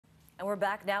And we're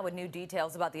back now with new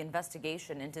details about the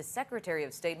investigation into Secretary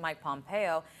of State Mike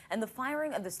Pompeo and the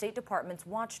firing of the State Department's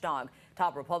watchdog.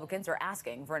 Top Republicans are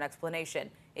asking for an explanation.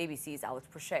 ABC's Alex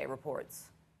Presha reports.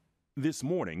 This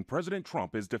morning, President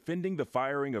Trump is defending the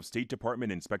firing of State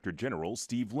Department Inspector General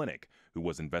Steve Linick, who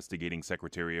was investigating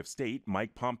Secretary of State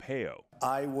Mike Pompeo.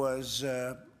 I was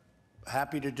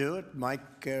happy to do it.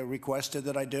 Mike requested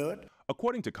that I do it.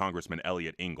 According to Congressman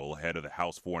Eliot Engel, head of the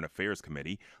House Foreign Affairs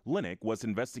Committee, Linick was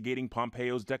investigating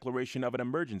Pompeo's declaration of an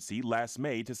emergency last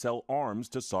May to sell arms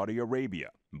to Saudi Arabia,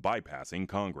 bypassing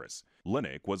Congress.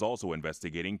 Linick was also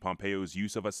investigating Pompeo's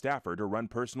use of a staffer to run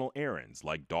personal errands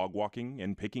like dog walking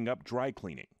and picking up dry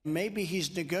cleaning. Maybe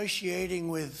he's negotiating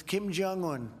with Kim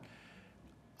Jong-un,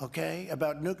 okay,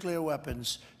 about nuclear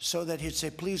weapons, so that he'd say,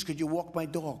 please, could you walk my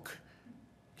dog?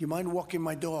 Do you mind walking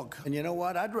my dog? And you know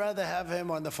what? I'd rather have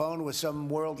him on the phone with some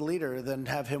world leader than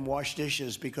have him wash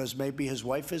dishes because maybe his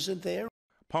wife isn't there.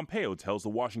 Pompeo tells the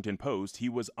Washington Post he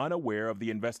was unaware of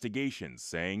the investigations,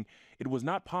 saying it was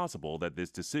not possible that this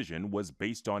decision was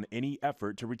based on any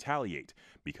effort to retaliate,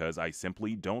 because I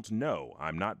simply don't know.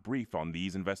 I'm not briefed on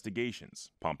these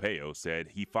investigations. Pompeo said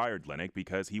he fired Linick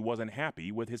because he wasn't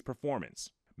happy with his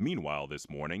performance. Meanwhile, this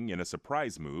morning, in a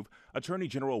surprise move, Attorney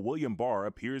General William Barr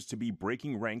appears to be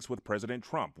breaking ranks with President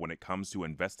Trump when it comes to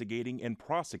investigating and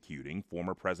prosecuting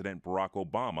former President Barack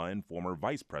Obama and former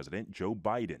Vice President Joe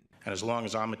Biden. And as long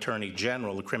as I'm Attorney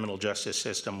General, the criminal justice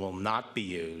system will not be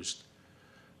used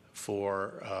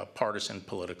for partisan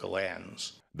political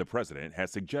ends. The president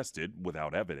has suggested,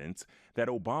 without evidence, that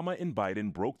Obama and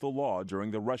Biden broke the law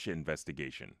during the Russia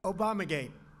investigation.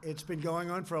 Obamagate. It's been going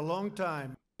on for a long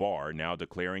time. Barr now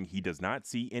declaring he does not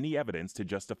see any evidence to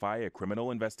justify a criminal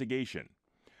investigation.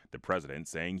 The president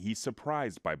saying he's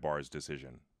surprised by Barr's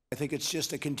decision. I think it's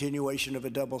just a continuation of a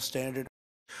double standard.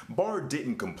 Barr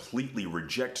didn't completely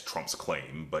reject Trump's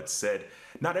claim, but said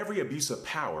not every abuse of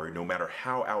power, no matter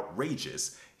how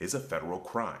outrageous, is a federal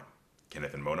crime.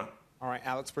 Kenneth and Mona. All right,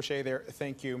 Alex Presha there.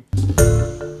 Thank you.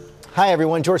 Hi,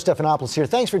 everyone. George Stephanopoulos here.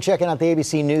 Thanks for checking out the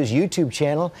ABC News YouTube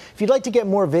channel. If you'd like to get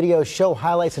more videos, show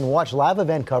highlights, and watch live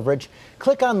event coverage,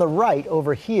 click on the right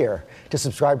over here to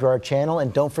subscribe to our channel.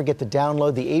 And don't forget to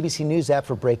download the ABC News app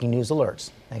for breaking news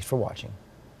alerts. Thanks for watching.